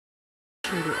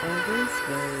shouldn't do all this,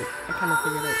 but I kind of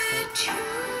figured I'd start.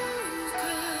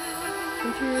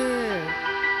 Enter.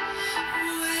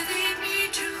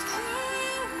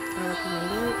 I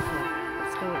recommend it. Yeah,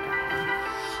 let's go with that one.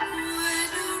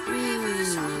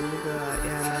 Ooh, God,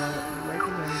 yeah, no,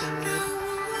 recommended.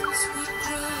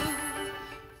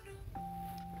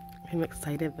 I'm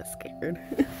excited but scared.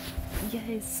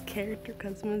 Yes, character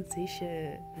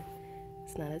customization.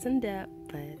 It's not as in-depth,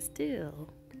 but still.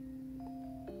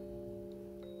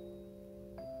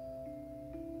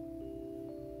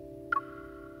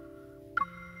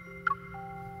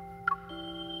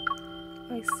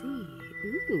 I see.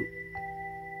 Ooh.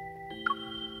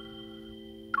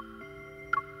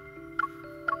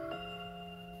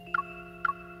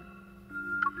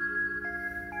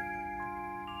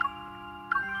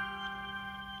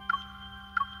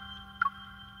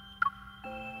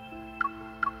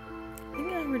 I think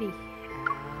I already have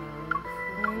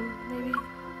one, maybe.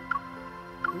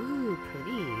 Ooh,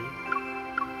 pretty.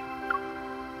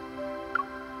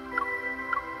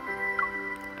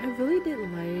 I really did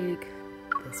like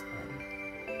this one.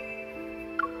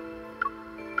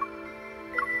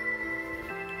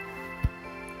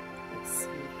 Let's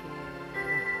see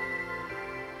here.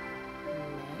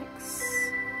 Next.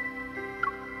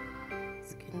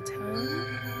 Skin tone.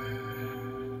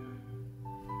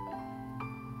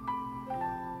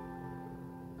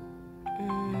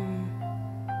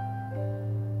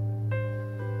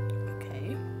 Okay.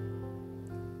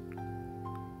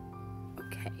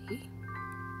 Okay.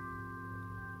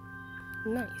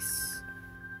 Nice.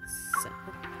 So,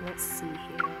 let's see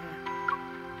here.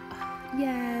 Oh,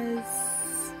 yes!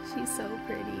 She's so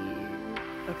pretty.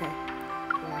 Okay.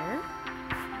 Where?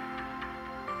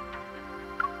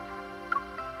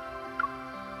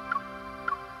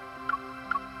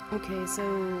 Okay, so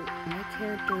my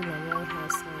character normally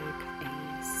has like a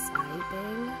side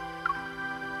bang.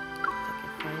 If I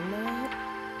can find that.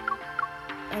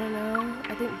 I don't know.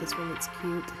 I think this one looks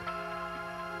cute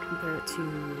compared to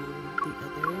the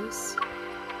others.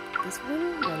 This one?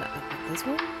 No, not this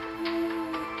one.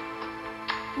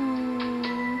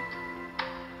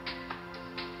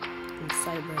 And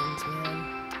sideburns, man.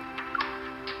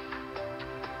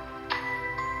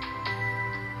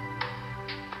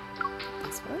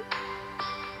 This one?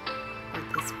 Or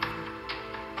this one?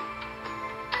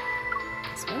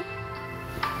 This one?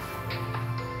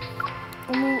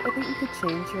 I mean, I think you could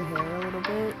change your hair a little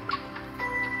bit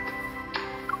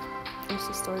as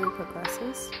the story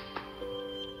progresses.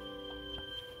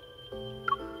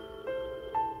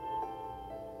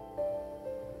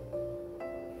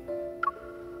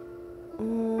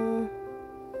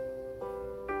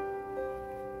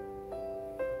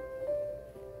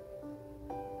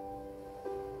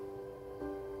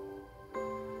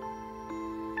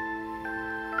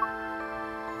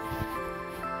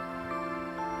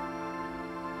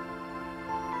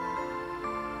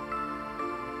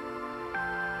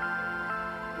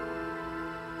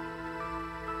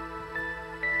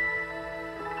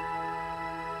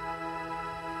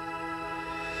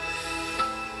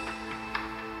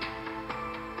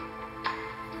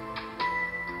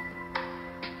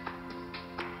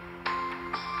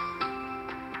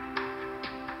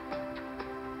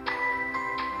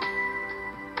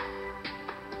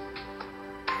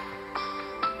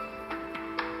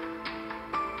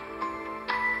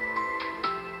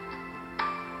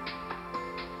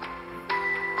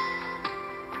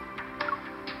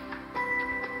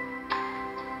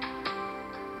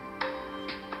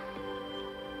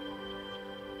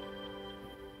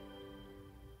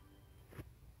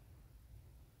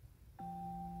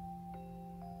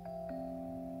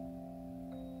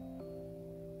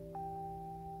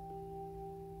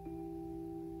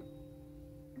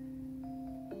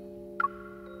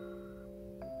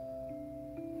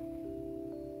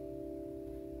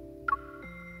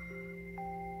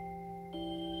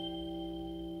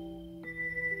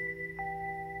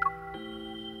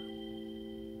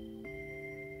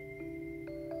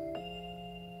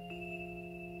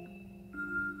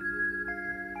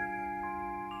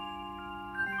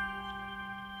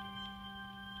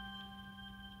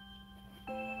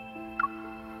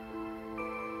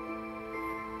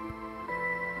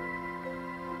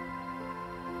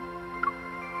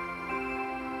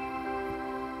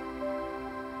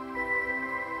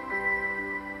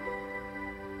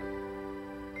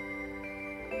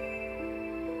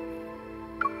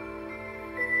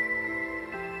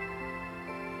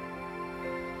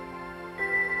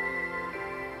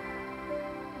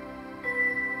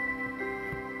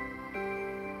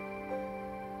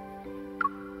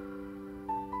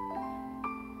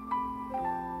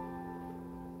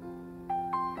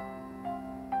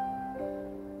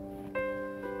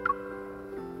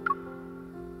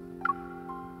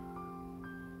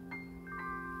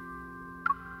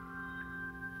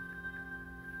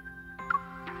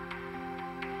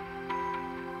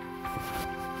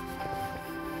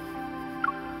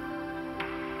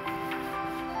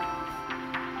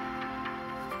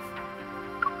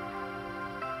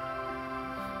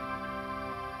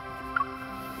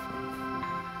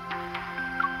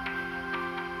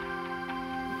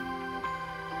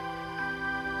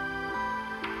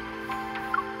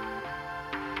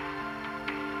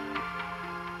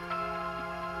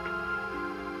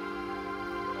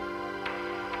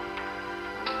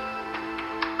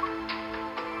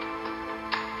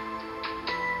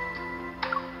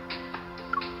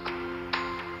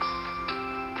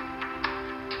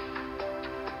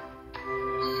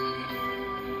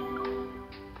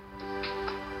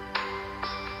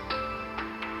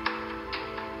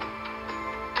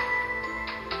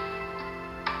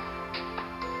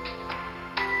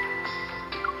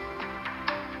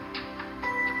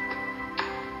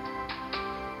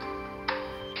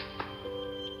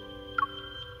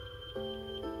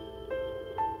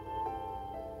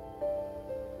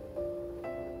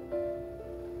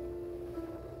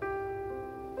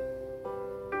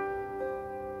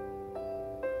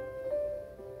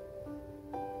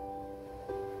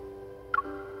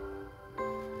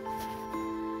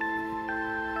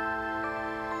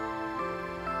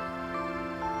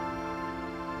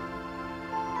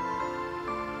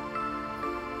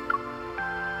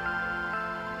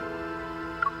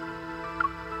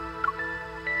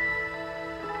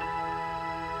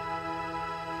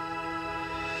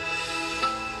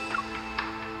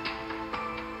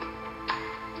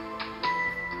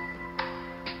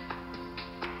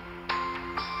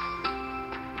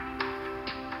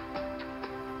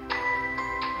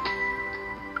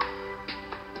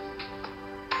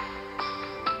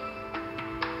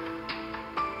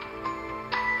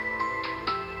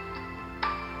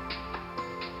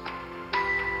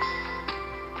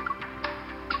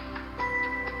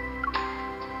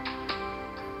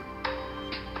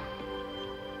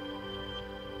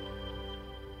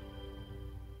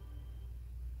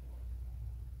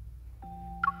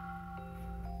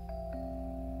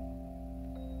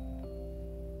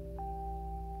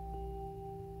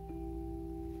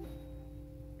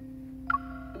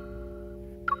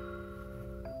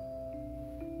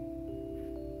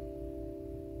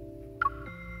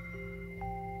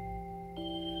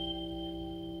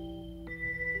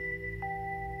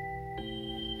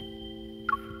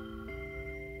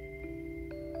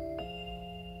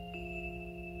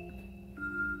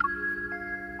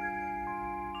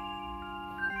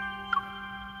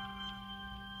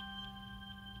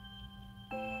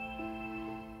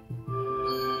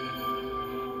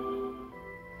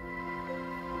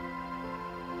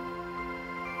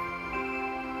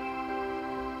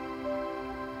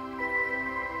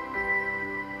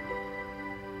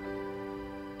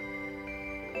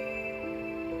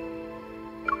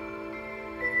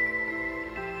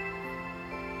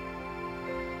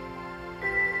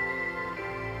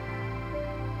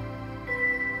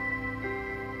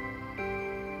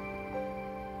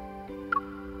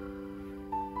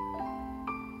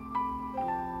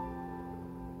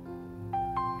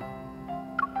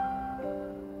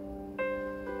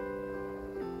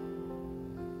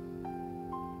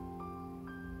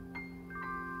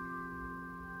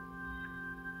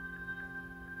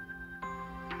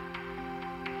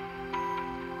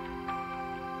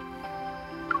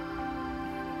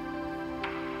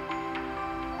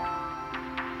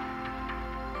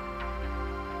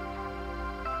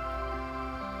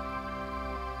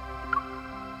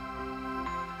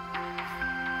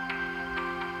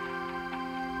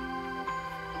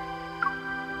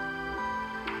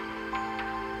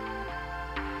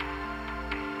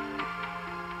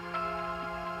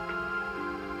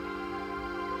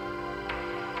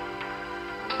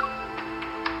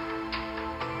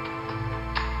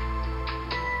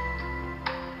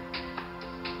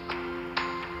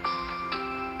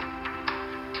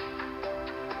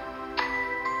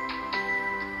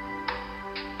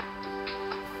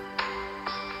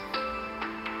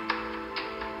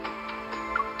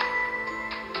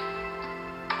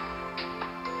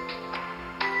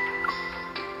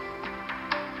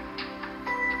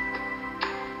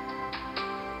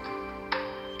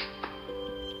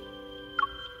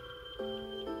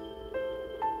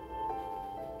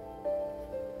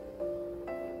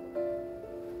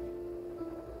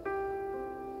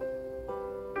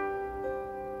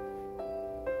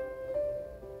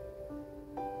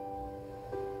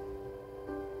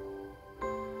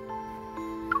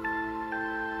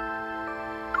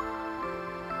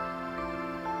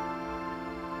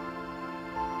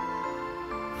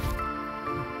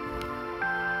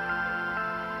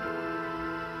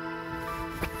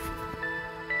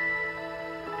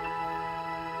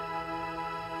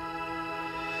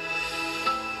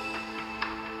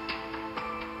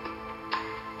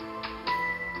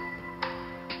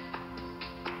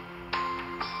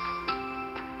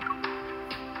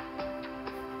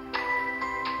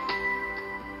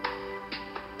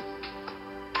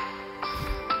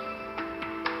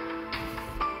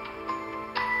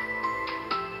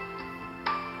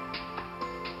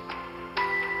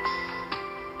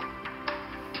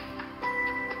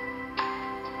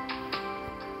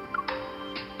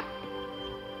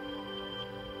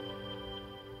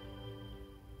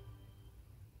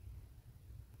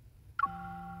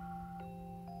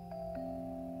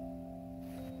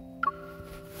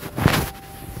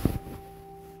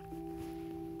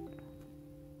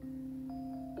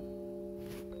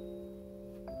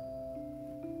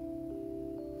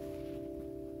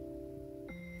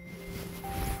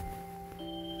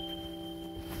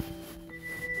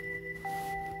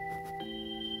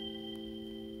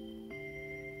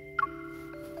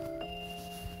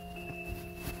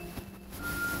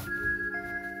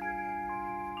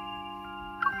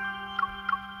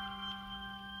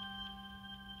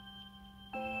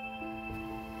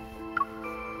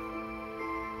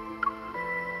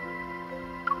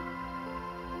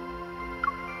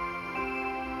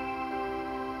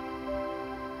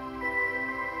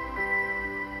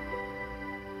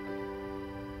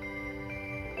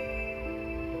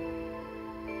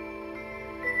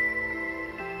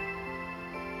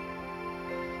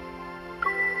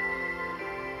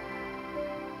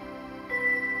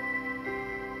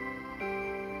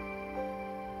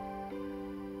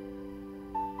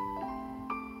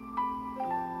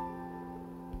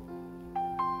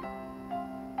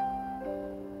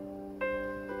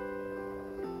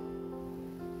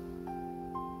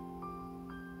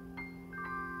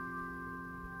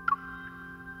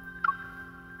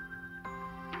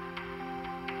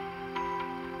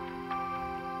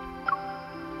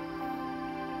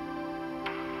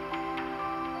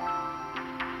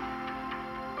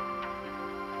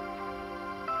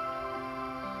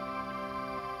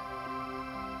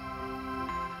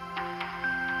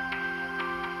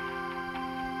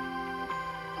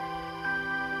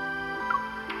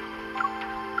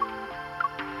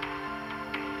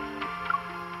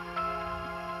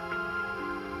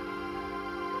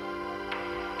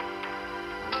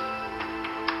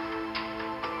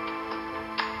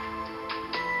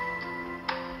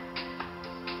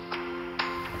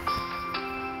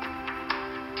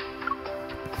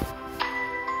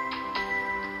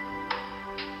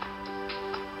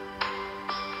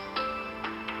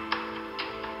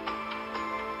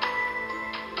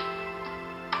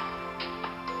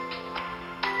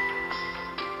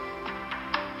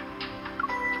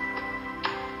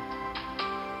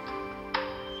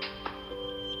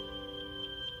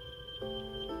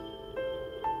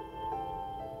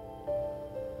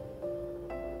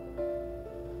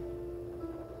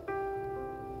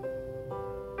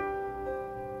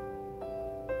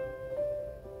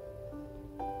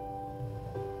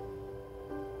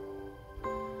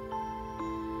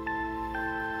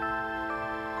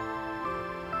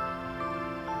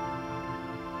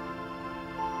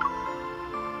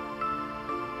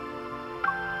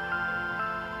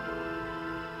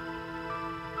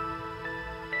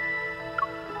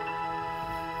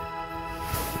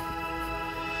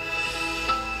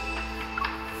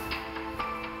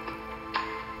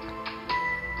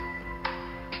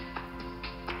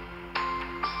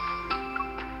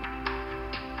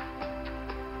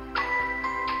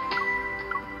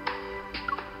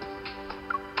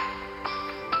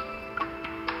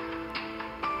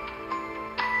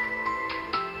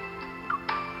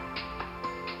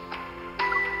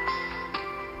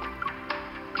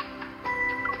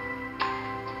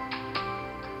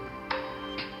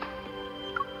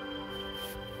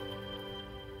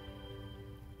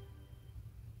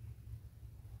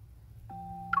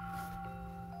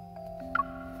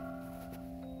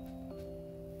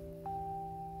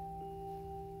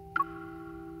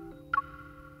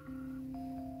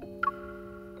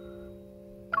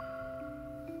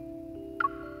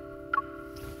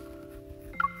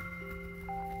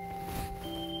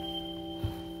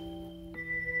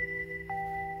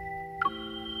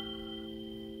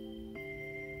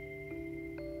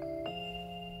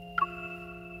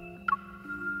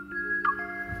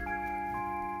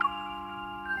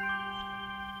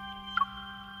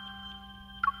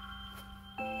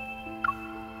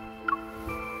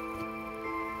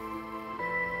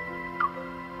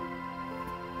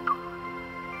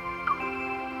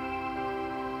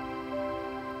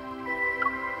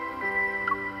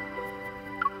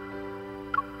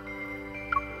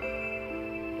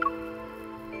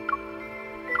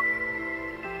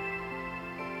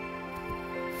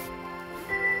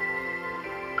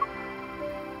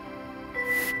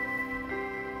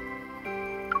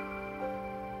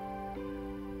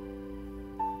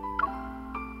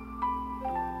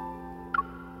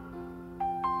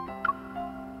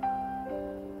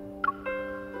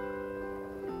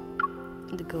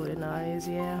 The golden eyes,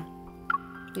 yeah.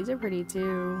 These are pretty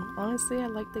too. Honestly, I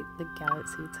like the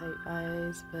galaxy type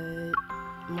eyes, but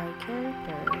my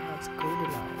character has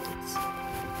golden eyes.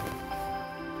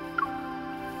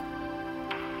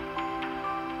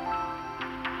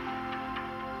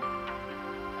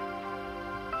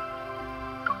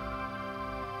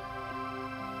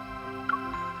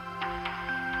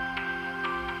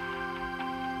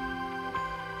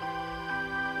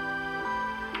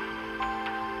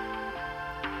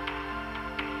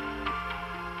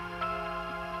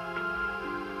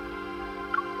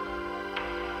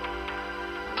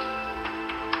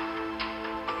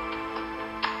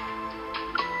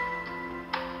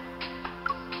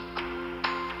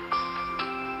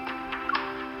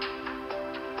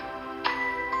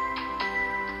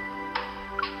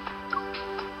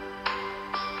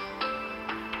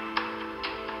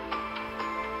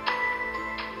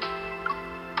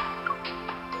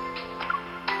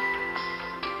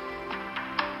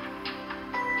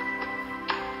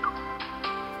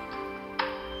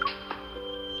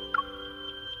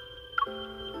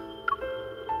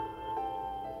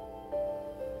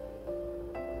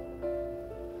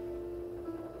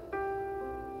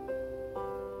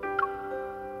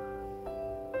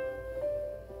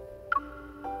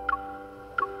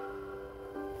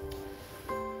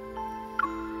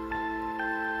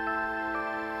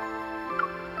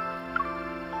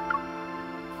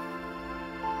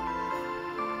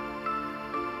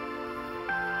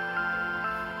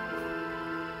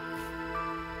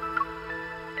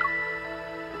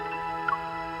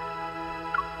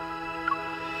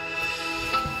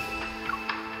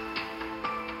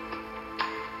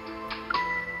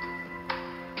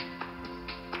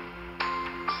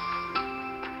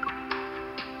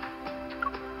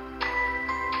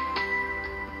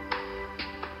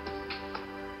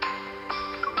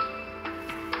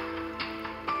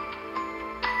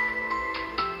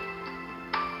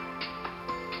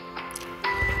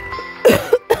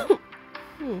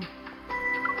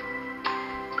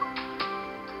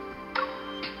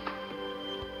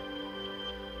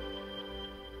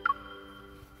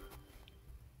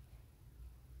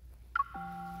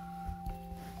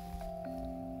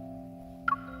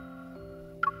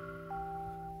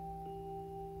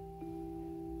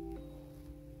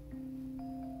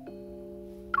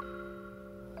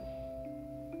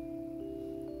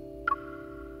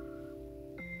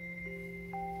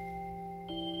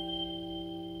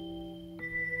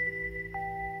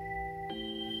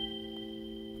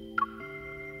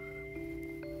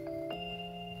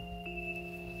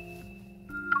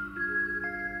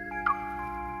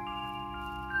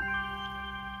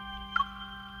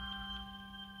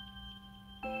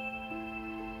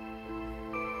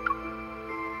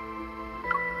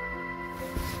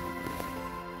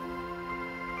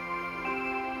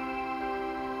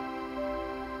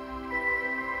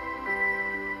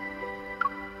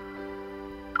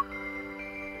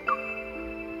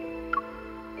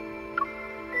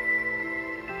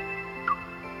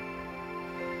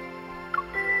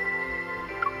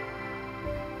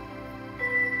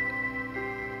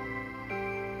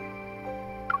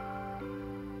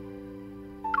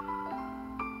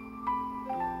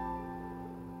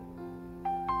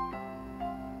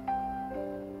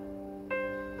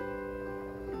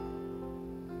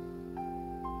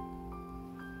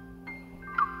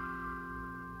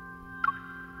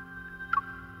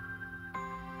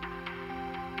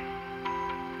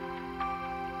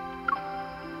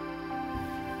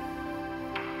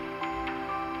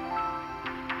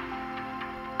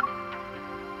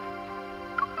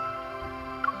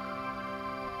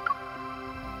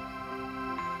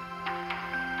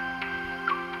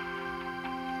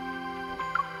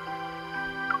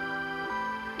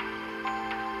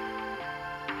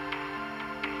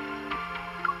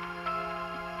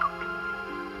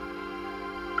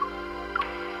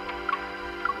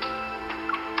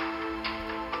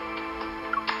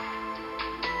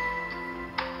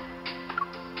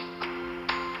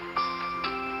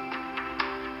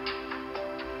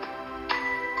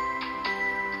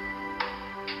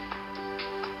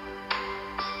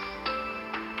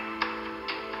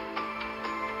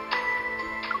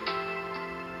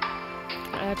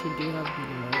 I actually do have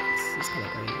beating marks. It's kind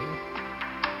of crazy.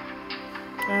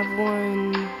 I have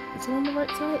one. Is it on the right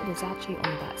side? It is actually on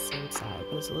that same side,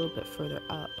 but it's a little bit further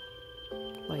up,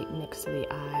 like next to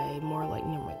the eye, more like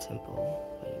near my temple.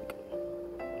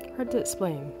 Like, hard to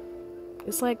explain.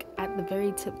 It's like at the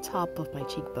very tip top of my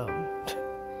cheekbone.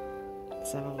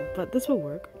 So, but this will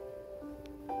work.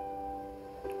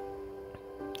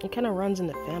 It kind of runs in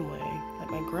the family. Like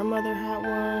my grandmother had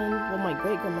one. Well, my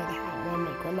great grandmother had one.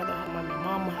 My grandmother had one. My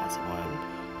mom has one.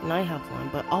 and I have one,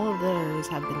 but all of theirs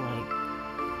have been like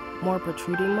more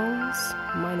protruding moles.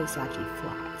 Mine is actually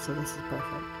flat, so this is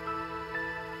perfect.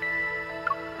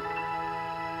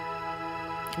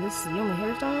 And this is the only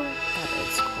hairstyle? That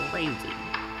is crazy.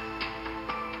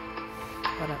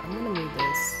 But I'm gonna move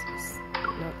this.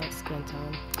 Not that skin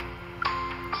tone.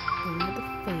 Then we have the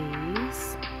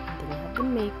face. And then we have the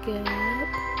makeup.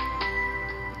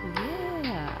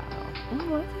 Yeah. I'm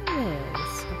liking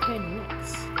this. Okay,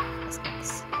 next. What's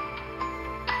next?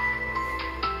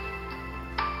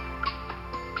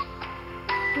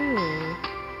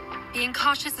 Being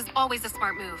cautious is always a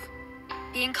smart move.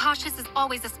 Being cautious is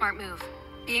always a smart move.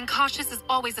 Being cautious is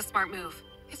always a smart move.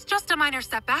 It's just a minor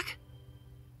setback.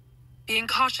 Being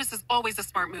cautious is always a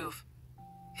smart move.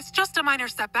 It's just a minor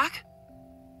setback.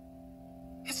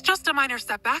 It's just a minor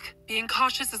setback. Being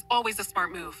cautious is always a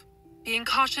smart move. Being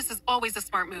cautious is always a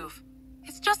smart move.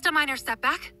 It's just a minor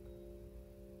setback.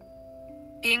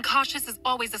 Being cautious is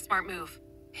always a smart move.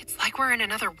 It's like we're in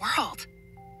another world.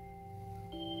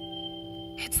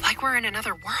 It's like we're in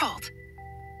another world.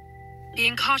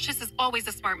 Being cautious is always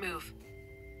a smart move.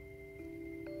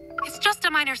 It's just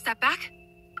a minor setback.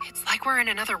 It's like we're in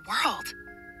another world.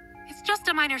 It's just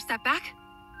a minor setback.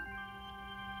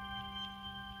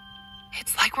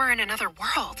 It's like we're in another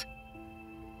world.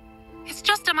 It's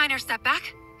just a minor setback.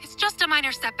 It's just a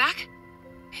minor setback.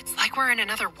 It's like we're in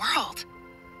another world.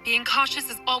 Being cautious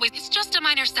is always... It's just a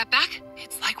minor setback.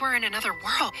 It's like we're in another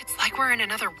world. It's like we're in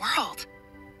another world.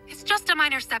 It's just a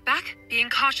minor setback. Being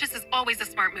cautious is always a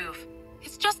smart move.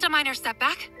 It's just a minor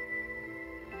setback.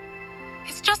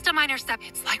 It's just a minor step.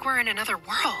 It's like we're in another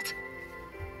world.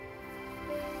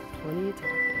 What are you talking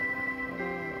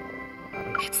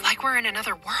about? It's like we're in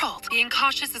another world. Being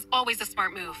cautious is always a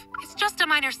smart move. It's just a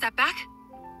minor setback.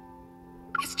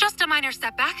 It's just a minor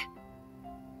setback.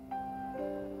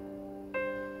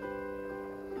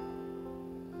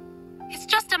 It's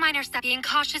just a minor step. Being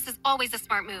cautious is always a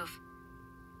smart move.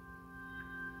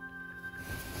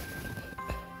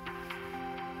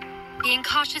 Being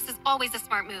cautious is always a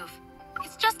smart move.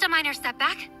 It's just a minor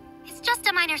setback. It's just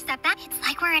a minor setback. It's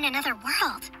like we're in another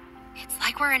world. It's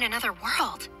like we're in another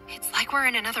world. It's like we're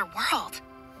in another world.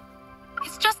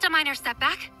 It's just a minor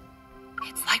setback.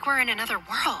 It's like we're in another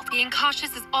world. Being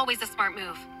cautious is always a smart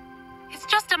move. It's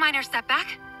just a minor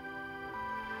setback.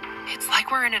 It's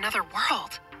like we're in another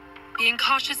world. Being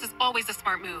cautious is always a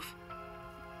smart move.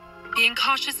 Being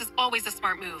cautious is always a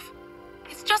smart move.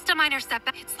 It's just a minor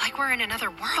setback. It's like we're in another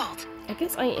world. I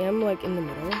guess I am like in the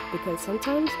middle because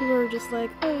sometimes people are just like,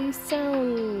 oh, you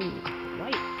sound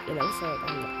white, you know, so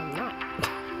I'm not.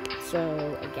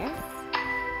 So I guess.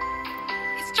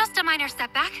 It's just a minor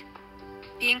setback.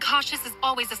 Being cautious is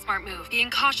always a smart move. Being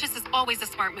cautious is always a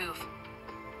smart move.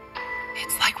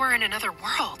 It's like we're in another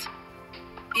world.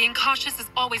 Being cautious is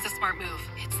always a smart move.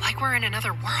 It's like we're in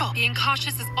another world. Being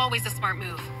cautious is always a smart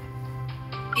move.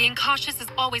 Being cautious is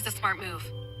always a smart move.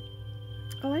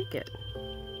 I like it.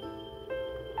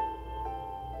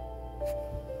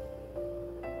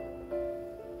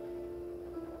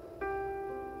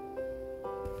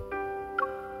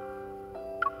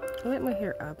 I like my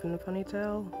hair up in a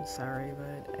ponytail. I'm sorry,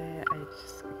 but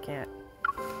I can't.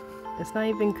 It's not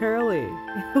even curly.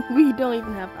 We don't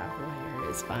even have afro hair.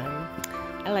 It's fine.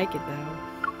 I like it though.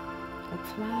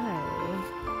 Apply.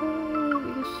 Oh,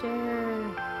 we can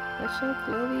share. Let's show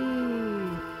Chloe.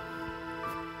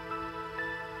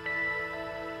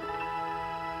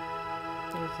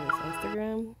 There's his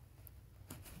Instagram.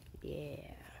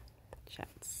 Yeah.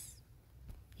 Chats.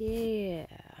 Yeah.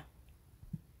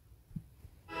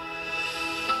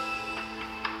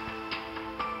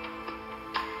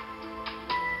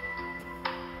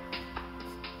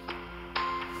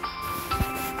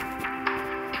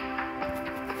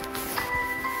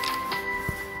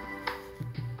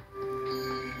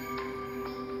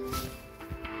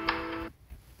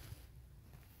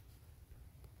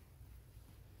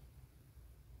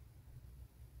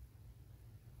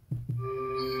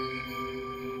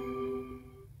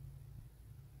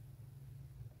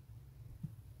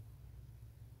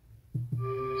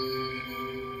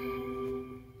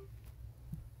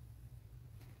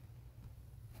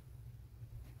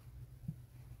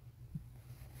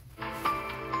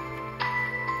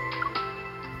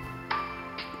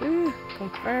 Ooh,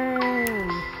 confirm.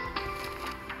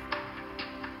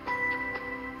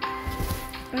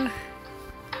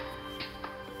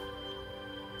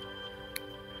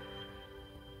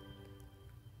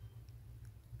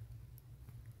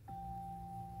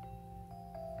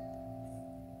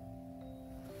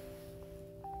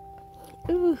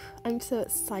 Ooh, I'm so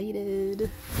excited.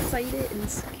 Excited and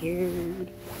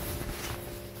scared.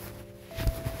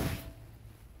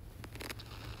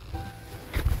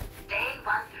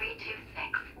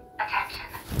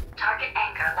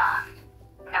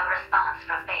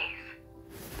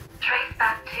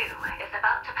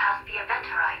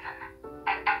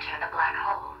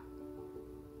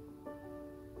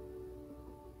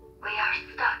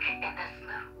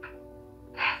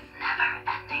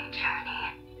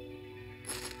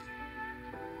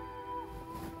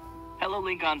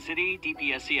 Lincoln City,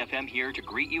 DPSC-FM here to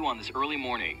greet you on this early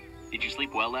morning. Did you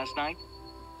sleep well last night?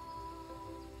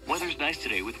 Weather's nice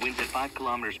today with winds at 5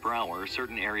 kilometers per hour.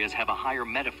 Certain areas have a higher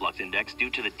metaflux index due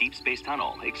to the deep space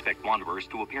tunnel. Expect wanderers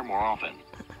to appear more often.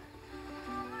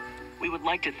 We would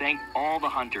like to thank all the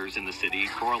hunters in the city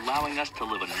for allowing us to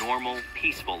live a normal,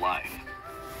 peaceful life.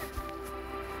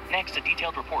 Next, a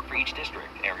detailed report for each district,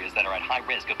 areas that are at high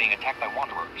risk of being attacked by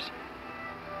wanderers.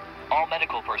 All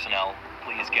medical personnel,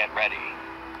 please get ready.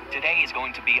 Today is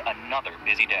going to be another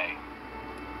busy day.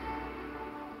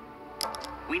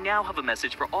 We now have a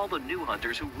message for all the new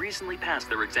hunters who recently passed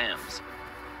their exams.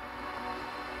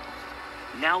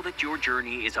 Now that your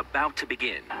journey is about to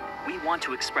begin, we want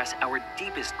to express our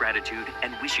deepest gratitude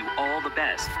and wish you all the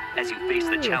best as you face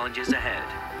the challenges ahead.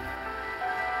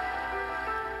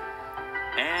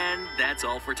 And that's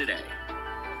all for today.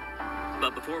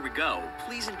 But before we go,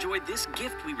 please enjoy this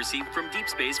gift we received from Deep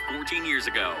Space 14 years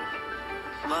ago.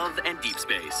 Love and Deep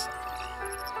Space.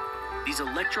 These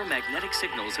electromagnetic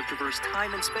signals have traversed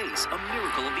time and space, a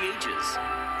miracle of the ages.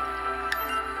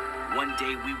 One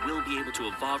day we will be able to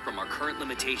evolve from our current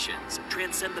limitations,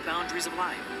 transcend the boundaries of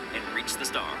life, and reach the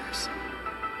stars.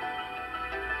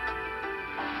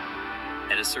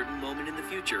 At a certain moment in the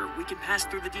future, we can pass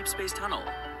through the deep space tunnel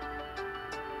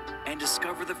and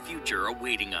discover the future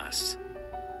awaiting us.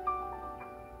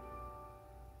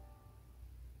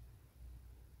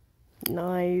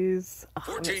 Nice. Oh,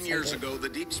 14 years ago, the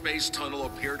deep space tunnel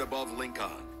appeared above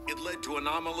Lincoln. It led to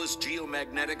anomalous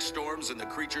geomagnetic storms, and the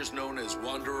creatures known as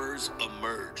Wanderers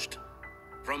emerged.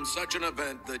 From such an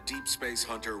event, the Deep Space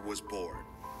Hunter was born.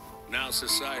 Now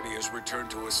society has returned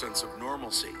to a sense of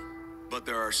normalcy, but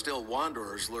there are still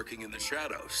Wanderers lurking in the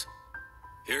shadows.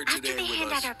 Here After today they with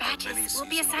hand us out our are many badges, we'll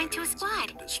be seasoned assigned to a veterans in the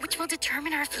squad, industry, which will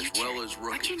determine our as future. well as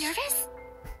Aren't you rookies. nervous?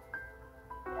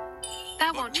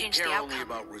 That But won't we change care the only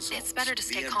outcome. about results. It's better to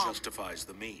The stay end calm. justifies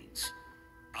the means.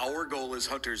 Our goal as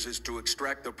hunters is to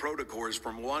extract the protocors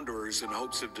from Wanderers in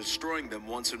hopes of destroying them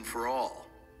once and for all.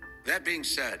 That being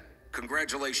said,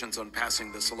 congratulations on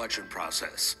passing the selection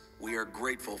process. We are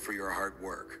grateful for your hard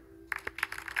work.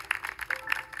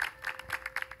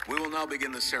 We will now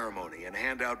begin the ceremony and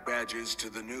hand out badges to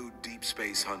the new Deep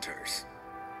Space Hunters.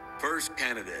 First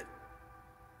candidate.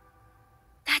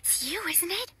 That's you,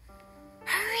 isn't it?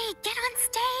 Hurry, get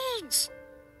on stage!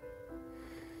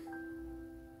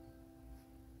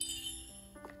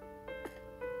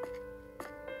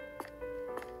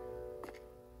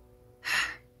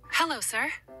 Hello, sir.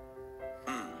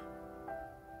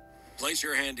 Place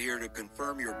your hand here to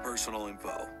confirm your personal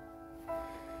info.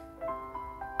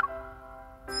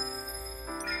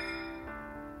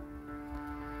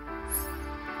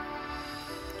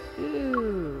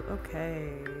 Ooh,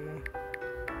 okay.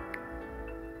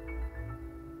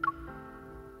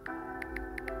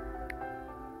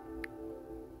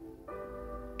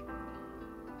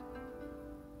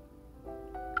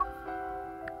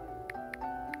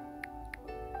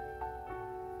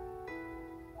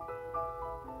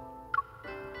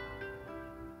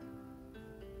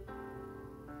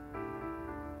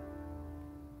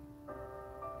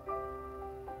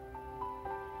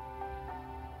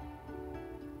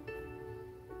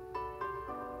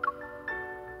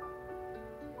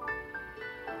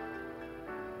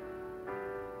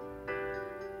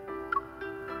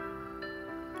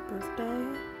 Birthday,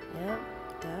 yep.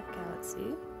 Dove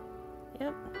Galaxy,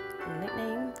 yep.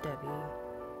 Nickname Debbie.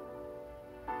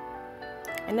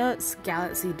 I know it's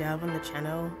Galaxy Dove on the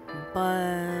channel,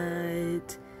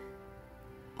 but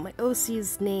my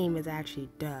OC's name is actually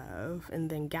Dove, and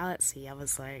then Galaxy. I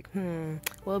was like,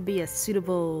 what would be a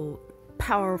suitable,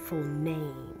 powerful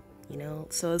name, you know?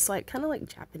 So it's like kind of like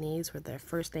Japanese, where their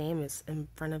first name is in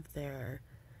front of their,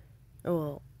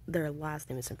 well, their last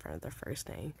name is in front of their first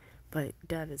name. But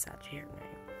Dove is actually her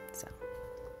name, so.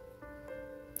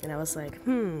 And I was like,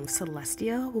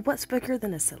 Celestia? Well, what's bigger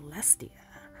than a Celestia?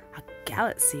 A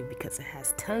galaxy, because it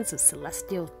has tons of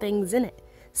celestial things in it.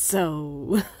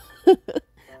 So,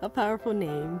 a powerful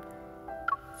name.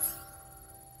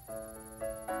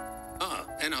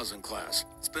 Enna's in class.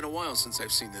 It's been a while since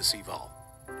I've seen this eval.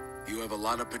 You have a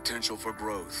lot of potential for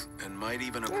growth, and might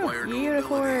even acquire new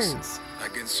abilities. Unicorns. I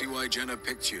can see why Jenna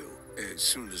picked you, as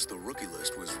soon as the rookie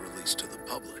list was released to the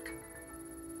public.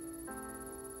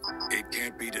 It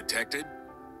can't be detected?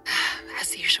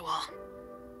 As usual.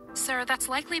 Sir, that's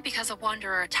likely because a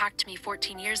wanderer attacked me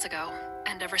 14 years ago,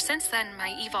 and ever since then,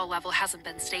 my eval level hasn't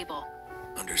been stable.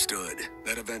 Understood.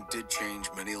 That event did change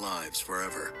many lives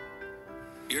forever.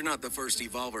 You're not the first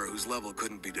evolver whose level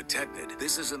couldn't be detected.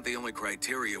 This isn't the only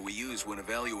criteria we use when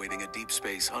evaluating a deep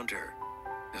space hunter.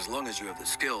 As long as you have the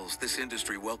skills, this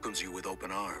industry welcomes you with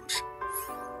open arms.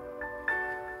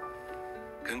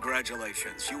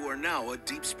 Congratulations, you are now a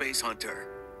deep space hunter.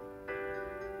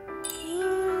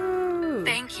 Ooh.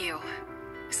 Thank you,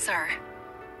 sir.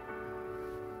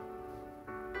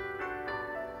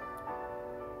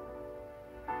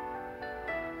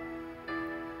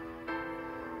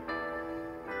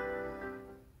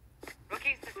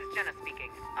 Rookies, this is Jenna speaking.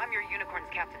 I'm your Unicorn's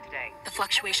captain today. The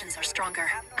fluctuations are stronger.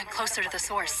 I'm closer to the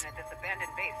source. At this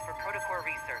abandoned base for protocol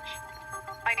research.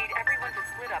 I need everyone to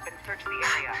split up and search the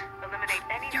area. Eliminate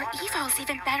any. Your evol's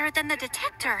even better than the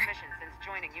detector. Since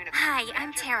joining Unicorn. Hi,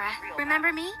 I'm Tara.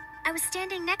 Remember me? I was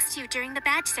standing next to you during the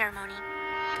badge ceremony.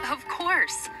 Of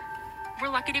course. We're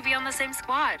lucky to be on the same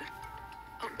squad.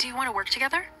 Oh, do you want to work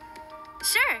together?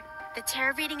 Sure. The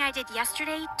tarot reading I did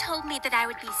yesterday told me that I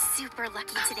would be super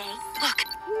lucky today. Look,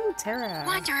 Ooh, Tara.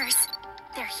 Wanderers.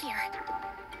 They're here.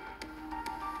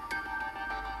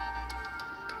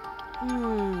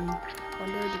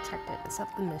 Wanderer detected.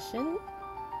 Accept the mission.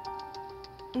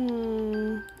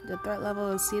 The threat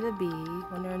level is C to B.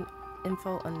 Wanderer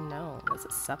info unknown. Let's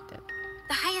accept it.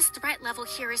 The highest threat level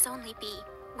here is only B,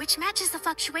 which matches the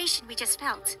fluctuation we just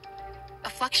felt. a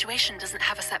fluctuation doesn't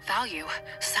have a set value.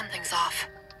 Something's off.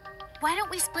 Why don't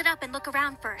we split up and look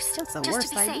around first? That's the just worst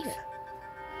to be idea. safe.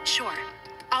 Sure.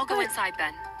 I'll go inside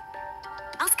then.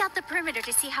 I'll scout the perimeter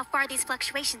to see how far these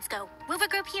fluctuations go. We'll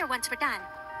regroup here once we're done.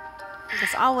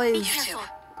 It's Be always, careful.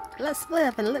 let's split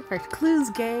up and look for clues,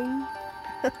 gang.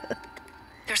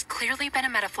 There's clearly been a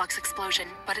metaflux explosion,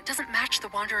 but it doesn't match the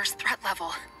Wanderer's threat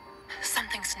level.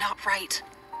 Something's not right.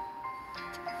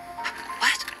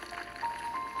 What?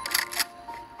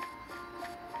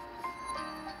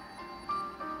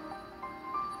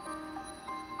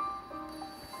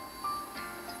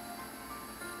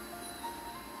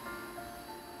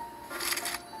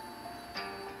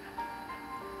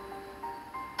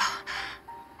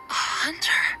 A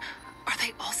hunter? Are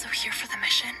they also here for the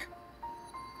mission?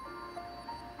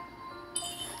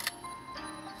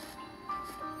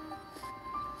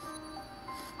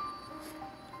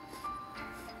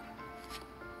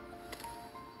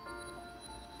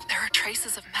 There are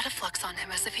traces of metaflux on him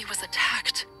as if he was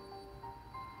attacked.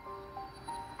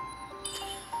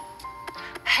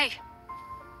 Hey!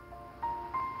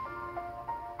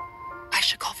 I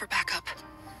should call for backup.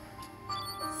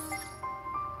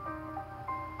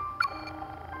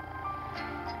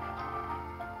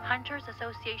 Hunters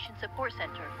Association Support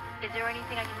Center. Is there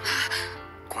anything I can do?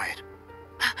 Quiet.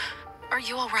 Are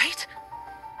you all right?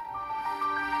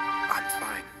 I'm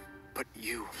fine. But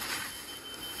you.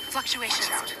 Fluctuations.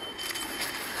 Watch out.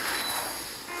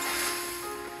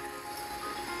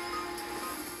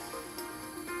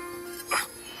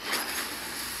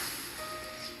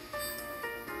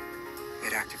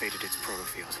 It activated its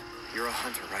protofield. You're a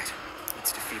hunter, right?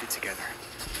 Let's defeat it together.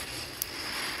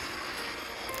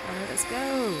 Alright, let's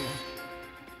go.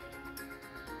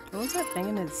 What was that thing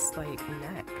in his, like,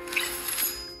 neck?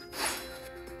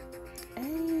 Hey,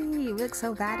 you look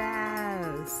so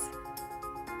badass.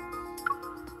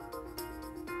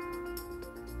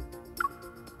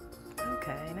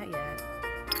 Okay, not yet.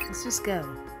 Let's just go.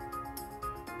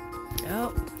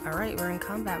 Oh, alright, we're in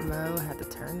combat mode. I have to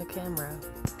turn the camera.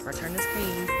 Or turn the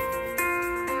screen.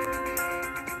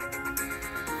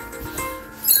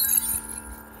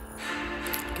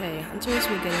 Okay, hunters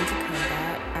will get into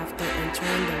combat after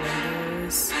entering the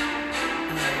Wanderer's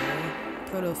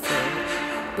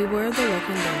protofield. Beware of the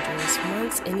lurking dangers.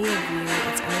 Once any of you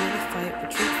is entered the fight,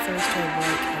 retreat first to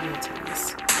avoid casualties.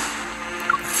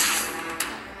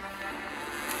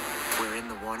 We're in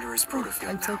the Wanderer's protofield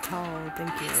I'm so now. tall,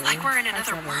 thank you. It's like we're in That's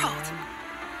another never world.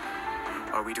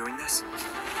 man. Are we doing this?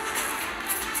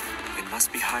 It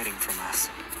must be hiding from us.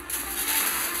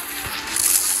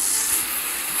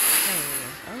 Hey,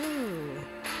 oh.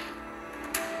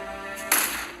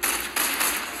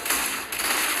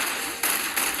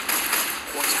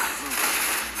 Watch out,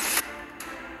 move.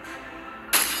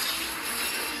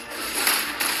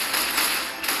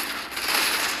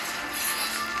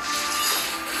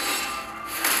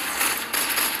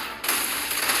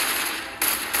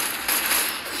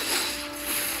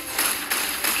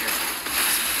 Be careful.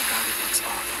 Something about it looks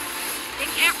off. It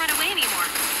can't run away anymore.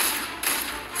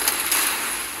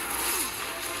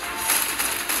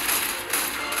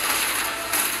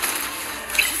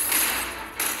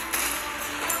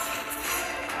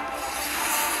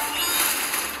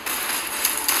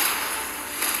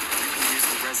 You can use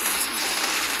the resonance needle.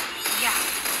 Yeah.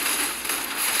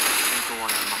 Can't go on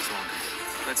for much longer.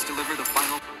 Let's deliver the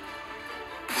final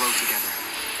blow together.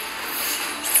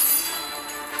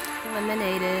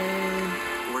 Eliminated.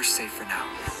 We're safe for now.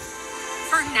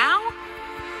 For now?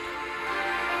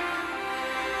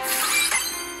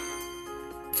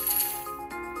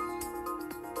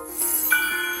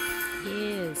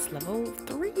 Nice, level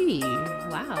 3.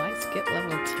 Wow, I skipped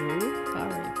level 2.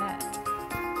 Alright, bet.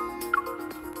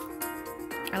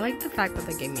 I like the fact that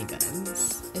they gave me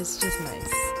guns. It's just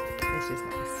nice. It's just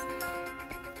nice.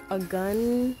 A gun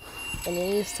in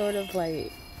any sort of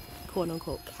like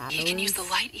quote-unquote catalyst. He can use the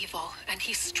light evil, and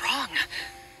he's strong.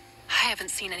 I haven't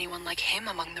seen anyone like him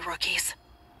among the rookies.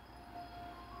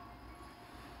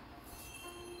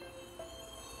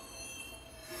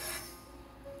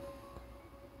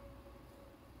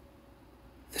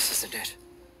 This isn't it.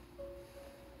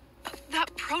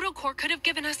 That protocore could have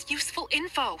given us useful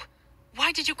info.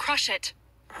 Why did you crush it?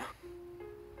 Huh?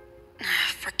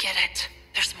 Forget it.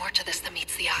 There's more to this than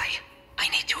meets the eye. I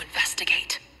need to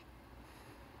investigate.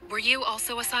 Were you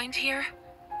also assigned here?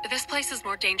 This place is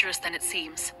more dangerous than it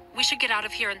seems. We should get out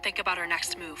of here and think about our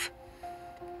next move.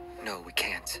 No, we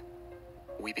can't.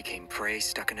 We became prey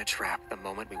stuck in a trap the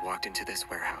moment we walked into this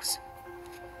warehouse.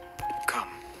 Come.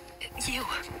 You.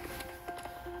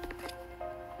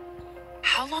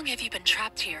 How long have you been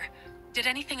trapped here? Did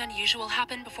anything unusual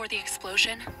happen before the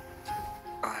explosion?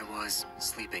 I was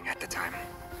sleeping at the time.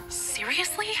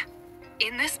 Seriously?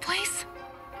 In this place?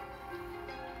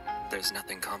 There's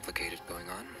nothing complicated going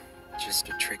on. Just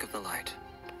a trick of the light.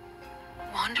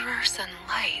 Wanderers and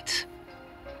light.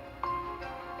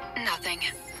 Nothing.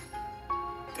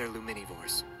 They're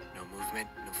luminivores. No movement,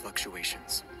 no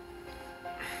fluctuations.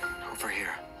 Over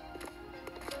here.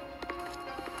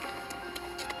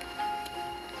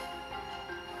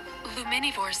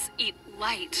 Luminivores eat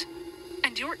light.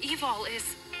 And your evol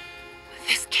is...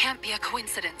 This can't be a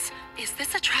coincidence. Is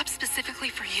this a trap specifically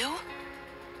for you?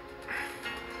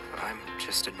 I'm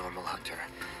just a normal hunter.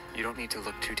 You don't need to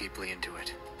look too deeply into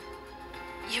it.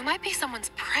 You might be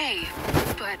someone's prey,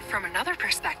 but from another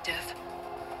perspective,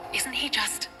 isn't he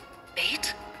just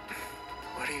bait?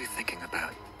 What are you thinking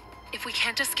about? If we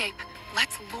can't escape,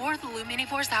 let's lure the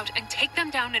luminivores out and take them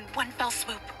down in one fell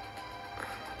swoop.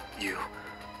 You.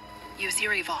 Use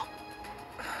your evol.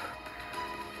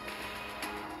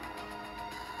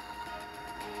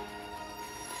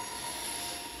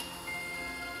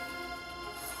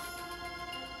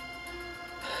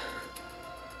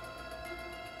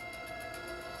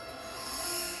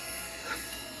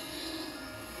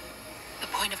 The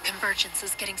point of convergence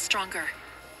is getting stronger.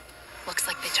 Looks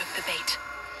like they took the bait.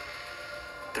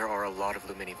 There are a lot of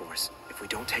luminivores. If we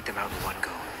don't take them out in one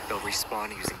go, they'll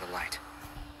respawn using the light.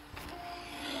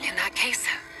 In that case,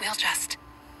 we'll just...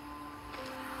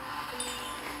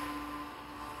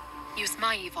 use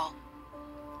my evil.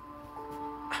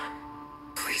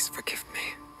 Please forgive me.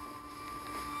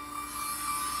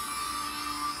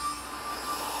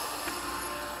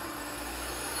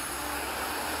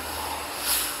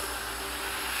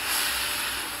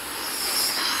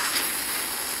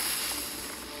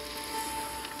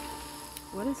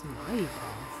 What is my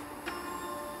evolve?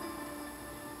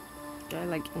 Do I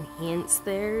like enhance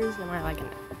theirs? Am I like an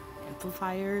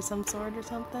amplifier of some sort or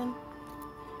something?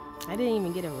 I didn't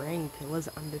even get a rank. It was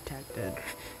undetected.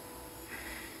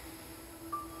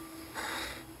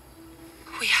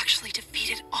 We actually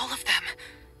defeated all of them.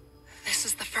 This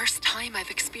is the first time I've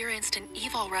experienced an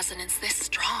evil resonance this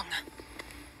strong.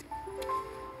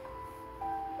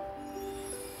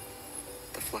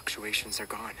 The fluctuations are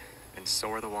gone, and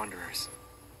so are the Wanderers.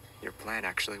 Your plan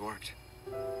actually worked.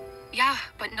 Yeah,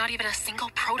 but not even a single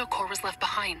protocore was left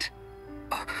behind.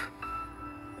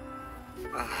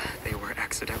 They were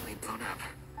accidentally blown up.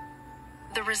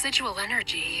 The residual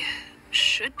energy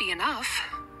should be enough,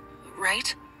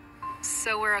 right?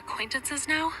 So we're acquaintances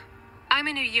now? I'm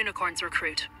a new unicorns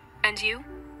recruit. And you?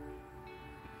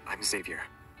 I'm Xavier.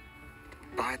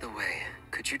 By the way,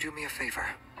 could you do me a favor?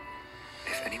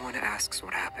 If anyone asks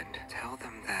what happened, tell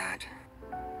them that,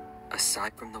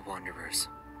 aside from the Wanderers,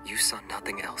 you saw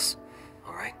nothing else,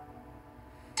 alright?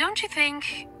 Don't you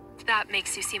think that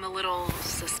makes you seem a little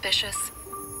suspicious?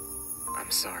 I'm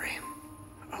sorry.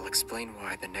 I'll explain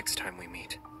why the next time we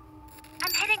meet.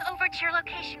 I'm heading over to your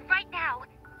location right now.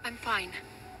 I'm fine.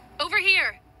 Over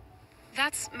here!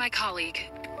 That's my colleague.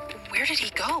 Where did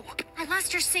he go? I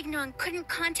lost your signal and couldn't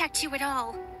contact you at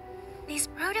all. These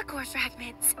protocore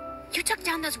fragments. You took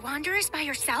down those wanderers by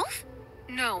yourself?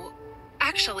 No.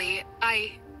 Actually,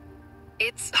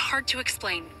 It's hard to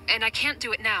explain, and I can't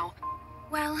do it now.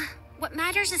 Well, what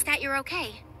matters is that you're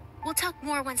okay. We'll talk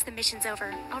more once the mission's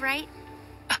over, alright?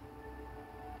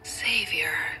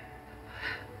 Xavier.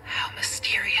 How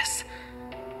mysterious.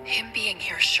 Him being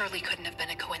here surely couldn't have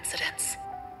been a coincidence.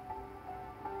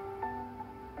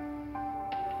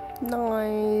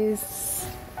 Nice.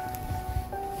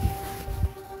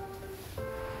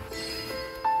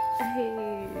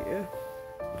 Hey.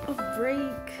 A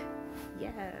break.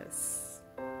 Yes.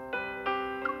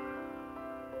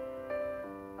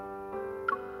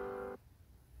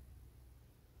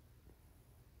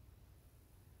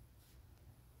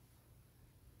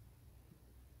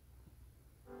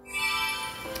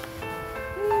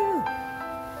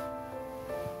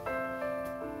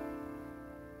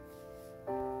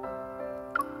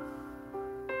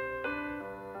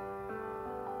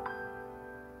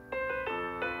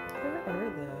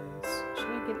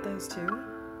 get those too.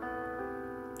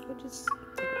 We'll just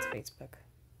take it to Facebook.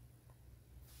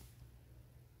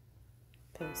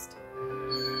 Post.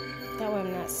 That way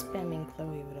I'm not spamming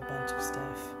Chloe with a bunch of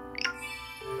stuff.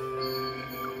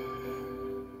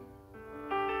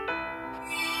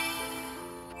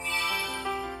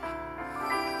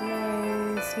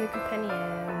 Nice, new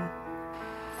companion.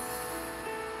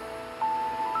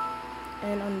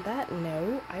 And on that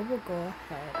note, I will go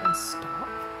ahead and stop.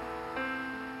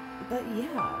 But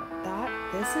yeah,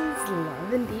 this is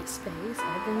Love in Deep Space.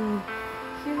 I've been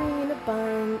hearing it a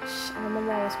bunch. I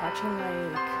remember I was watching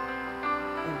like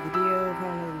a video of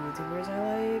one of the YouTubers I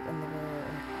like, and they were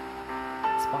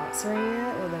sponsoring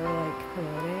it, or they were like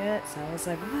promoting it. So I was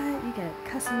like, what? You can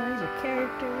customize your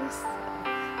characters?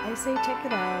 I say check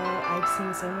it out. I've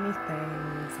seen so many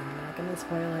things. I'm not gonna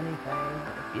spoil anything.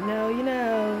 But if you know, you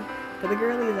know. For the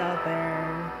girlies out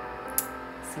there,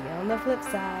 see you on the flip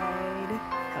side.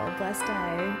 Have a blessed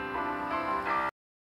day.